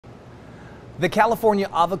The California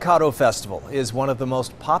Avocado Festival is one of the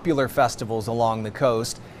most popular festivals along the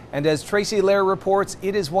coast. And as Tracy Lair reports,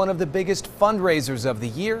 it is one of the biggest fundraisers of the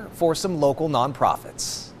year for some local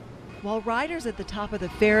nonprofits. While riders at the top of the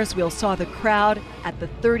Ferris wheel saw the crowd at the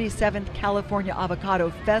 37th California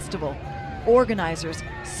Avocado Festival, organizers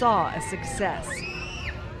saw a success.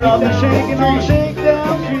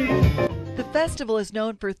 The festival is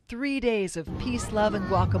known for 3 days of peace, love, and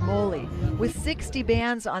guacamole, with 60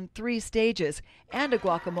 bands on 3 stages and a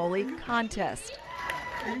guacamole contest.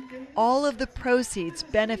 All of the proceeds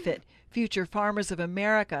benefit Future Farmers of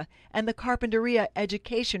America and the Carpinteria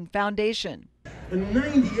Education Foundation.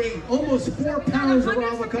 98, almost 4 pounds of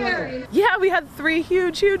avocado. Yeah, we had 3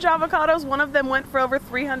 huge avocados. One of them went for over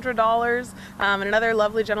 $300, and another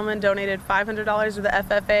lovely gentleman donated $500 to the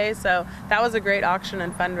FFA, so that was a great auction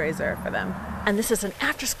and fundraiser for them. And this is an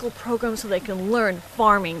after-school program so they can learn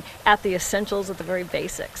farming at the essentials, at the very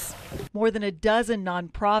basics. More than a dozen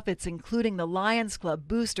nonprofits, including the Lions Club,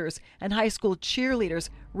 boosters, and high school cheerleaders,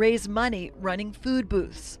 raise money running food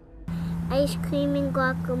booths. Ice cream and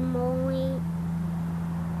guacamole.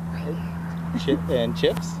 And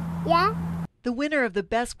chips? Yeah. The winner of the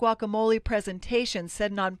Best Guacamole presentation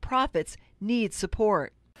said nonprofits need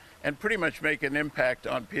support. And pretty much make an impact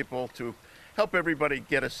on people to help everybody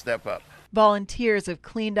get a step up. Volunteers have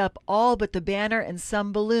cleaned up all but the banner and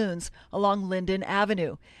some balloons along Linden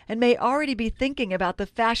Avenue and may already be thinking about the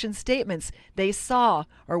fashion statements they saw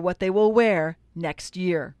or what they will wear next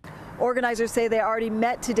year. Organizers say they already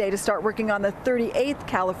met today to start working on the 38th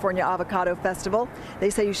California Avocado Festival. They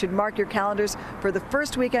say you should mark your calendars for the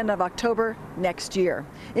first weekend of October next year.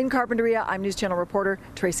 In Carpinteria, I'm News Channel reporter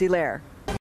Tracy Lair.